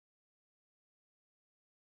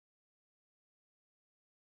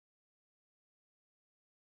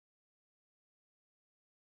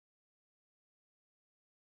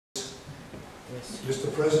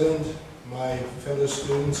Mr. President, my fellow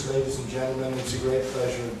students, ladies and gentlemen, it's a great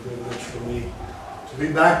pleasure and privilege for me to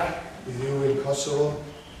be back with you in Kosovo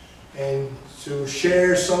and to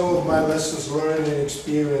share some of my lessons learned and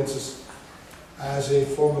experiences as a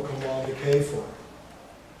former commander KFOR.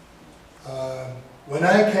 When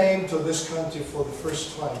I came to this country for the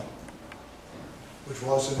first time, which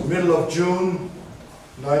was in the middle of June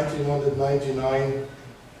 1999,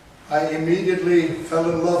 I immediately fell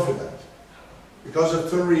in love with that because of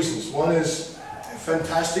two reasons. One is a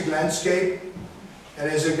fantastic landscape, and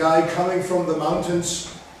as a guy coming from the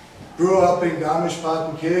mountains, grew up in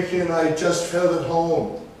Garmisch-Partenkirchen, and I just felt at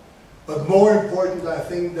home. But more important, I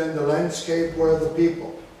think, than the landscape were the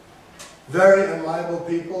people. Very amiable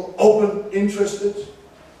people, open, interested,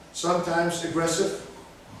 sometimes aggressive.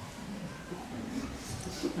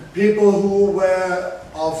 People who were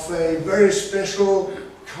of a very special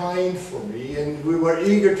kind for me, and we were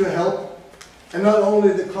eager to help. And not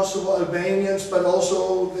only the Kosovo Albanians, but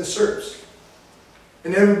also the Serbs.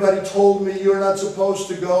 And everybody told me, you're not supposed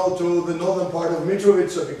to go to the northern part of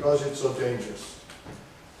Mitrovica because it's so dangerous.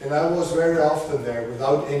 And I was very often there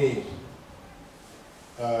without any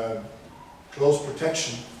close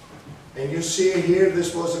protection. And you see here,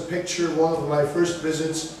 this was a picture, one of my first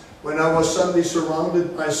visits, when I was suddenly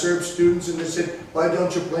surrounded by Serb students, and they said, why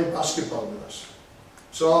don't you play basketball with us?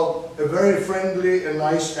 So, a very friendly and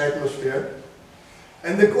nice atmosphere.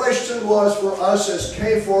 And the question was for us as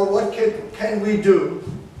KFOR, what can we do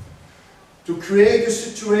to create a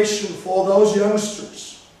situation for those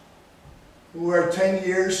youngsters who are 10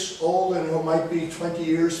 years old and who might be 20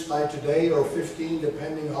 years by today, or 15,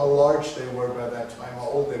 depending how large they were by that time, how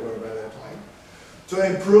old they were by that time, to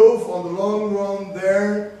improve on the long run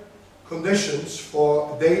their conditions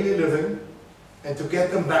for daily living and to get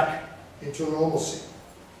them back into normalcy.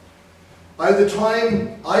 By the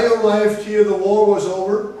time I arrived here, the war was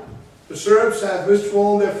over. The Serbs had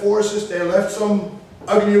withdrawn their forces. They left some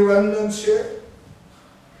ugly remnants here.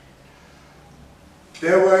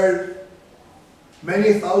 There were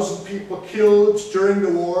many thousand people killed during the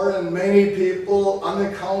war, and many people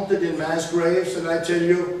unaccounted in mass graves. And I tell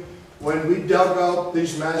you, when we dug up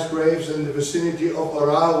these mass graves in the vicinity of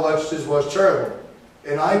Oral, this was terrible.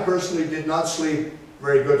 And I personally did not sleep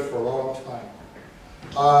very good for a long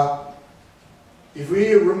time. If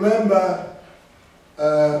we remember,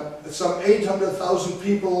 some 800,000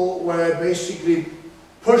 people were basically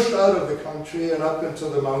pushed out of the country and up into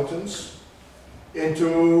the mountains,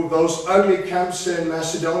 into those ugly camps in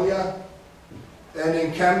Macedonia and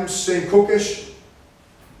in camps in Kukish.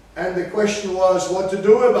 And the question was what to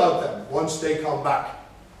do about them once they come back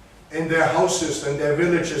and their houses and their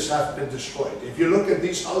villages have been destroyed. If you look at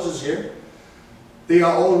these houses here, they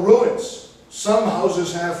are all ruins. Some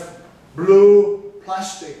houses have blue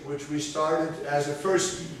plastic, which we started as a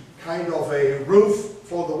first kind of a roof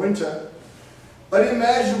for the winter. But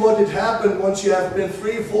imagine what had happened once you have been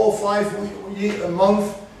 3, 4, 5 a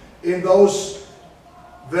month in those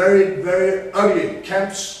very, very ugly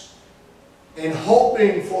camps and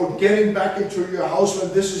hoping for getting back into your house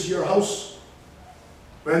when this is your house,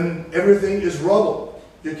 when everything is rubble.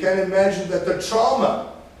 You can imagine that the trauma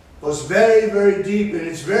was very, very deep, and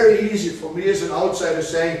it's very easy for me as an outsider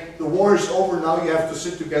saying, the war is over, now you have to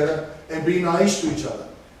sit together and be nice to each other.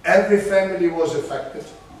 Every family was affected,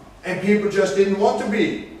 and people just didn't want to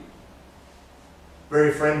be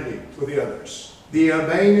very friendly to the others. The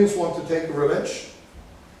Albanians want to take revenge,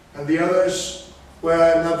 and the others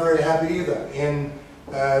were not very happy either. And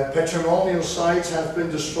patrimonial sites have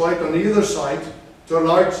been destroyed on either side to a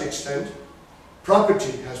large extent.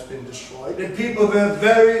 Property has been destroyed, and people were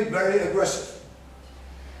very, very aggressive.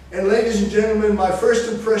 And ladies and gentlemen, my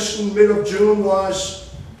first impression mid of June was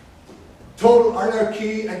total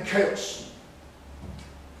anarchy and chaos.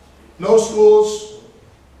 No schools,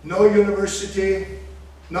 no university,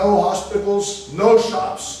 no hospitals, no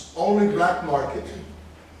shops, only black market.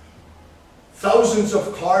 Thousands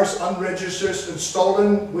of cars unregistered and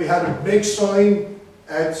stolen. We had a big sign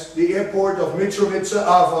at the airport of Mitrovica,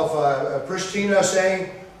 of Pristina,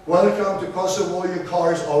 saying, welcome to Kosovo, your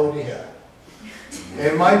car is already here.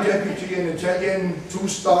 And my deputy, an Italian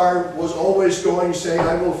 2-star, was always going saying,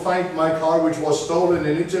 I will find my car which was stolen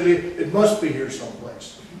in Italy, it must be here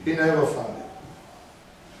someplace. He never found it.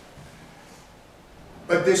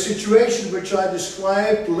 But the situation which I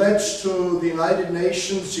described led to the United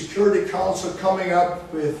Nations Security Council coming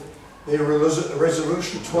up with the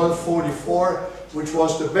resolution 1244, which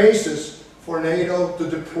was the basis for NATO to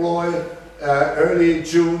deploy early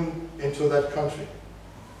June into that country.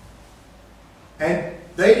 And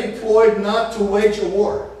they deployed not to wage a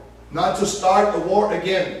war, not to start a war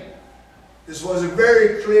again. this was a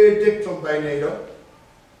very clear dictum by NATO.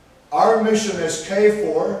 Our mission as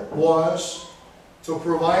KFOR was to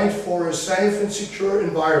provide for a safe and secure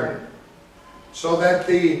environment so that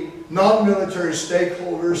the non-military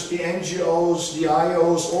stakeholders, the NGOs, the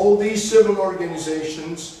IOs, all these civil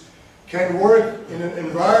organizations can work in an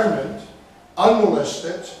environment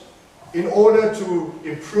unmolested in order to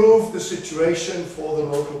improve the situation for the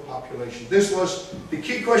local population. This was the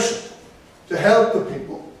key question, to help the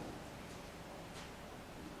people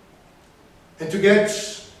and to get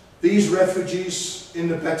these refugees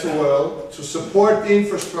in a better world, to support the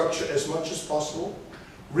infrastructure as much as possible,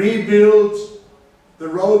 rebuild the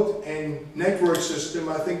road and network system.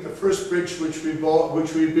 I think the first bridge which we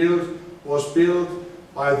built was built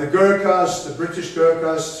by the Gurkhas, the British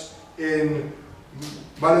Gurkhas in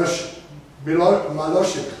Miloševo,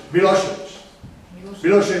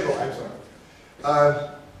 I'm sorry.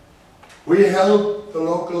 We helped the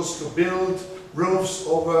locals to build roofs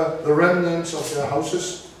over the remnants of their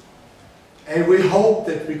houses, and we hoped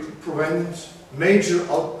that we could prevent major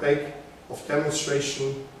outbreak of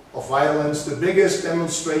demonstration of violence. The biggest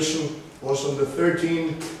demonstration was on the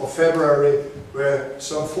 13th of February, where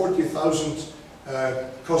some 40,000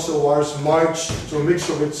 Kosovars marched to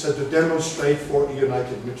Mitrovica to demonstrate for a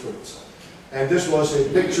united Mitrovica. And this was a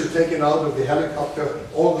picture taken out of the helicopter.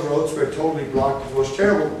 All the roads were totally blocked. It was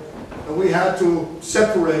terrible. And we had to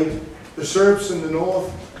separate the Serbs in the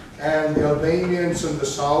north and the Albanians in the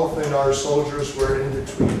south, and our soldiers were in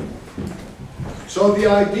between. So the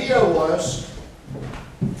idea was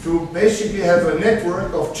to basically have a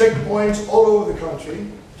network of checkpoints all over the country,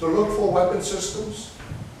 to look for weapon systems,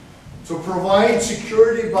 to provide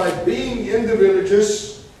security by being in the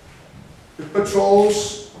villages, the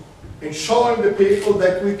patrols, and showing the people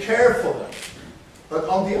that we care for them. But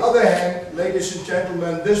on the other hand, ladies and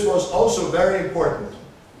gentlemen, this was also very important,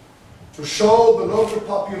 to show the local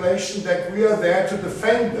population that we are there to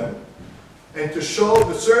defend them, and to show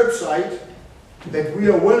the Serb side that we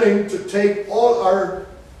are willing to take all our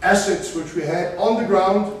assets which we had on the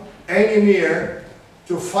ground and in the air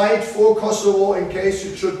to fight for Kosovo in case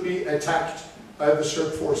it should be attacked by the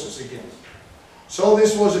Serb forces again. So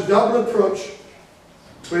this was a double approach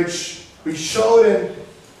which we showed, and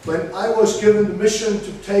when I was given the mission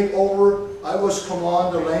to take over, I was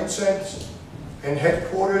Commander Lancet and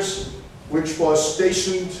headquarters, which was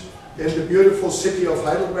stationed in the beautiful city of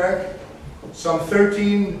Heidelberg. Some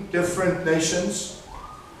 13 different nations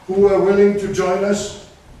who were willing to join us.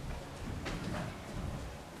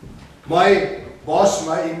 My boss,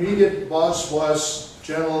 my immediate boss, was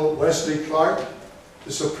General Wesley Clark,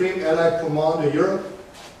 the Supreme Allied Commander Europe,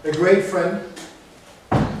 a great friend.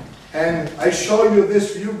 And I show you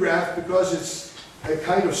this view graph because it's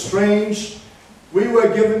kind of strange. We were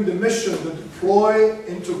given the mission to deploy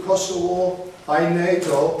into Kosovo by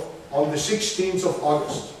NATO on the 16th of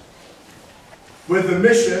August, with the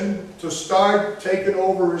mission to start taking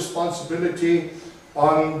over responsibility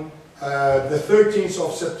on the 13th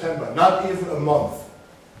of September, not even a month.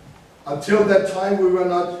 Until that time we were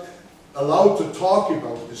not allowed to talk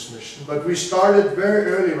about this mission, but we started very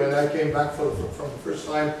early when I came back from the first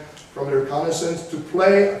time from the reconnaissance to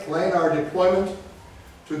plan our deployment,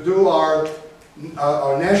 to do our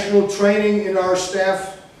national training in our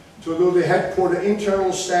staff, to do the headquarter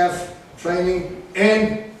internal staff training,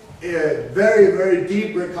 and very, very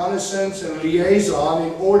deep reconnaissance and liaison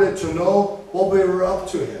in order to know what we were up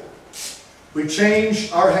to here. We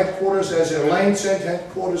changed our headquarters as a Lancet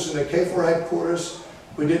headquarters and a KFOR headquarters.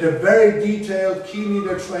 We did a very detailed key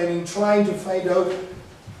leader training, trying to find out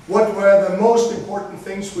what were the most important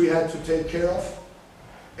things we had to take care of,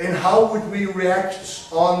 and how would we react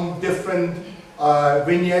on different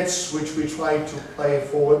vignettes which we tried to play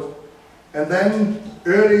forward. And then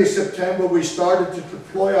early September we started to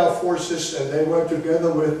deploy our forces, and they were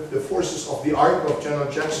together with the forces of the Ark of General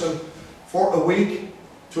Jackson for a week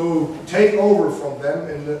to take over from them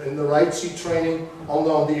in the Right Sea training.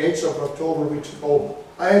 On the 8th of October we took over.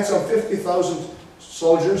 I had some 50,000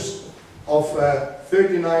 soldiers of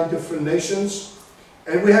 39 different nations,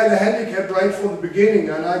 and we had a handicap right from the beginning,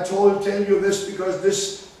 and I tell you this because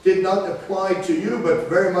this did not apply to you but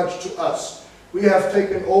very much to us. We have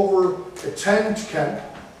taken over a tent camp,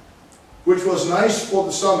 which was nice for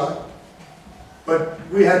the summer, but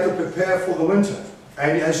we had to prepare for the winter.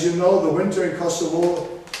 And as you know, the winter in Kosovo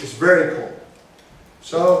is very cold.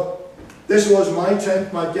 So this was my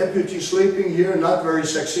tent, my deputy sleeping here, not very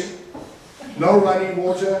sexy. No running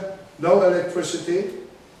water, no electricity.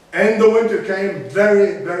 And the winter came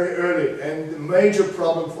very, very early. And the major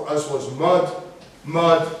problem for us was mud,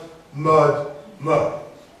 mud, mud, mud,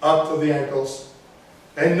 up to the ankles.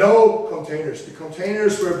 And no containers. The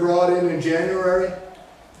containers were brought in January,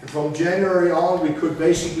 and from January on we could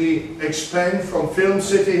basically expand from Film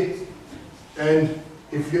City. And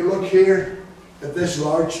if you look here at this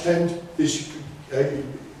large tent,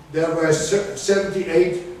 there were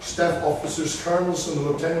 78 staff officers, colonels and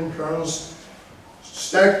lieutenant colonels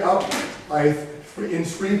stacked up in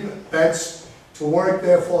 3 beds to work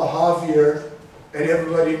there for a half year, and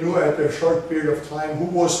everybody knew at a short period of time who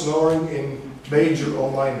was snoring in major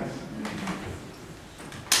or minor.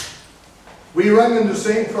 We ran into the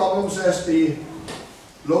same problems as the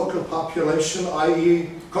local population, i.e.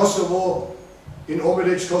 Kosovo, in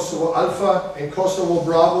Obilic, Kosovo Alpha and Kosovo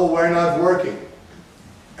Bravo were not working.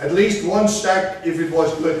 At least one stack if it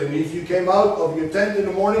was good, and if you came out of your tent in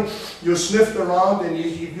the morning, you sniffed around and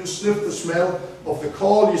you sniffed the smell of the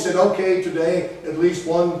coal, you said, okay, today at least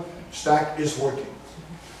one stack is working.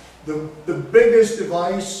 The biggest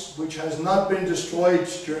device which has not been destroyed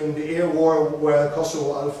during the air war were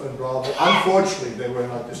Kosovo Alpha and Bravo. Unfortunately, they were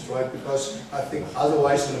not destroyed because I think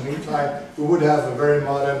otherwise in the meantime we would have a very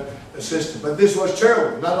modern system. But this was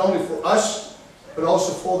terrible, not only for us, but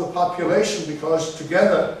also for the population, because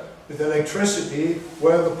together with electricity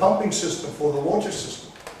were the pumping system for the water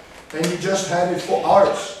system. And you just had it for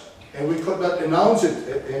hours, and we could not announce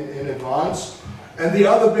it in advance. And the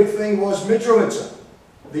other big thing was Mitrovica,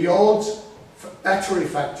 the old battery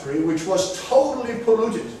factory, which was totally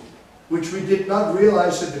polluted, which we did not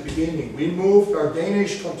realize at the beginning. We moved our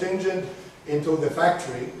Danish contingent into the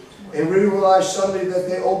factory, and we realized suddenly that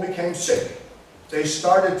they all became sick. They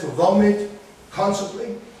started to vomit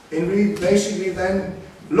constantly, and we basically then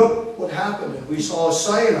looked what happened, and we saw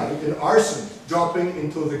cyanide and arsen dropping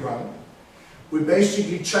into the ground. We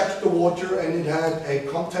basically checked the water, and it had a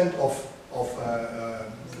content of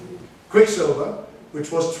quicksilver, which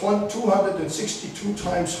was 262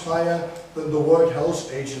 times higher than the World Health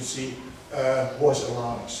Agency was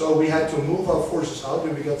allowing. So we had to move our forces out,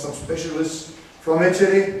 and we got some specialists from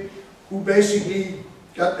Italy who basically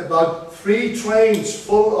got about 3 trains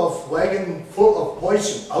full of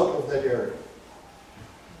poison out of that area.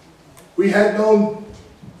 We had no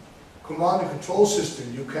command and control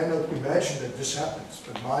system. You cannot imagine that this happens,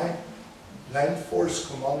 but my land force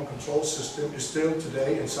command and control system is still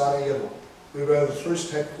today in Sarajevo. We were the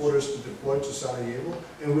first headquarters to deploy to Sarajevo,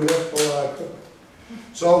 and we left all our equipment.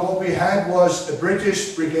 So what we had was a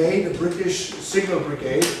British brigade, a British signal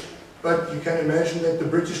brigade, but you can imagine that the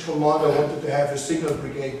British commander wanted to have his signal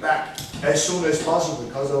brigade back as soon as possible,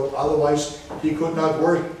 because otherwise he could not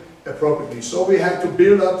work appropriately. So we had to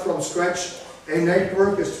build up from scratch a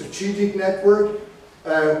network, a strategic network,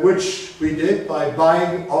 which we did by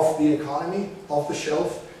buying off the economy, off the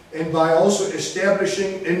shelf, and by also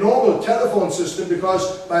establishing a normal telephone system,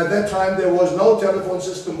 because by that time there was no telephone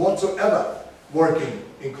system whatsoever working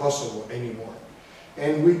in Kosovo anymore.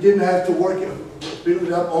 And we didn't have to build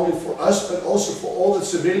it up only for us, but also for all the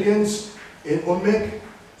civilians in UNMIK,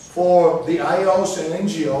 for the IOs and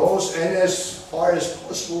NGOs, and as far as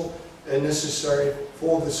possible and necessary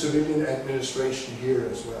for the civilian administration here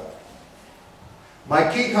as well.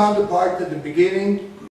 My key counterpart at the beginning